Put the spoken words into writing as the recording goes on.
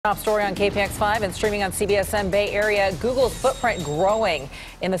Top story on KPIX 5 and streaming on CBSN Bay Area. Google's footprint growing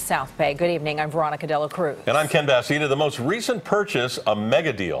in the South Bay. Good evening. I'm Veronica Dela Cruz. And I'm Ken Bassita. The most recent purchase, a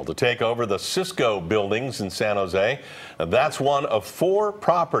mega deal to take over the Cisco buildings in San Jose. And that's one of 4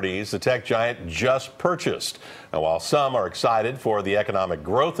 properties the tech giant just purchased. Now, while some are excited for the economic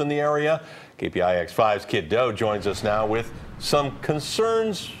growth in the area, KPIX 5's Kiet Do joins us now with some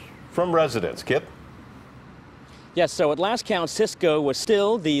concerns from residents. Kit? Yes, so at last count, Cisco was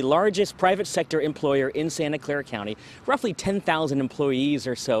still the largest private sector employer in Santa Clara County, roughly 10,000 employees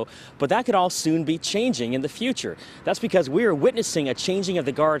or so, but that could all soon be changing in the future. That's because we are witnessing a changing of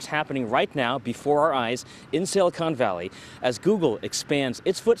the guards happening right now before our eyes in Silicon Valley as Google expands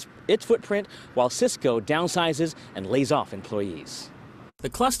its footprint while Cisco downsizes and lays off employees. The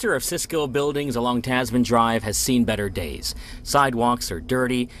cluster of Cisco buildings along Tasman Drive has seen better days. Sidewalks are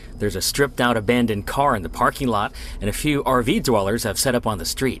dirty, there's a stripped-out abandoned car in the parking lot, and a few RV dwellers have set up on the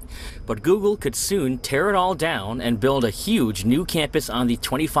street. But Google could soon tear it all down and build a huge new campus on the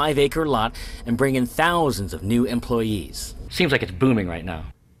 25-acre lot and bring in thousands of new employees. Seems like it's booming right now.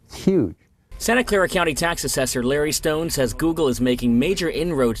 It's huge. Santa Clara County Tax Assessor Larry Stone says Google is making major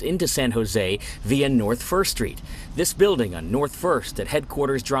inroads into San Jose via North First Street. This building on North First at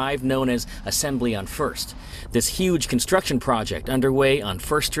Headquarters Drive, known as Assembly on First. This huge construction project underway on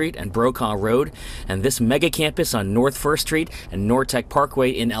First Street and Brokaw Road, and this mega campus on North First Street and Nortec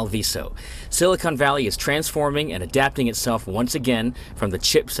Parkway in El Viso. Silicon Valley is transforming and adapting itself once again from the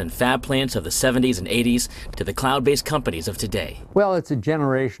chips and fab plants of the 70s and 80s to the cloud-based companies of today. Well, it's a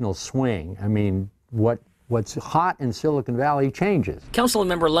generational swing. I mean, what's hot in Silicon Valley changes.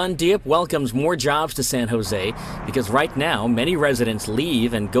 Councilmember Lund Diep welcomes more jobs to San Jose because right now many residents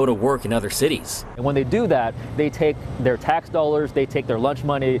leave and go to work in other cities. And when they do that, they take their tax dollars, they take their lunch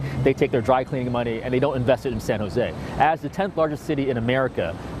money, they take their dry cleaning money, and they don't invest it in San Jose. As the 10th largest city in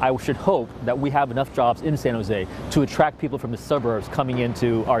America, I should hope that we have enough jobs in San Jose to attract people from the suburbs coming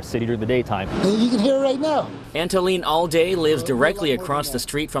into our city during the daytime. And you can hear it right now. Antoline Alday lives directly across the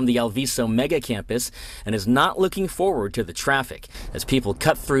street from the El Viso mega campus and is not looking forward to the traffic as people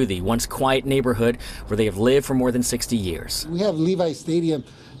cut through the once quiet neighborhood where they have lived for more than 60 years. We have Levi Stadium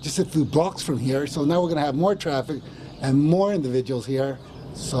just a few blocks from here, so now we're going to have more traffic and more individuals here.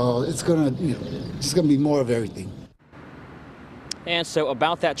 So it's going to be more of everything. And so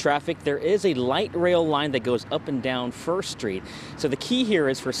about that traffic, there is a light rail line that goes up and down First Street. So the key here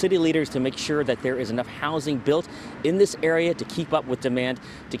is for city leaders to make sure that there is enough housing built in this area to keep up with demand,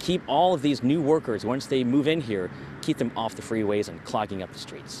 to keep all of these new workers, once they move in here, keep them off the freeways and clogging up the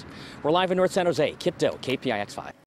streets. We're live in North San Jose. Kiet Do, KPIX 5.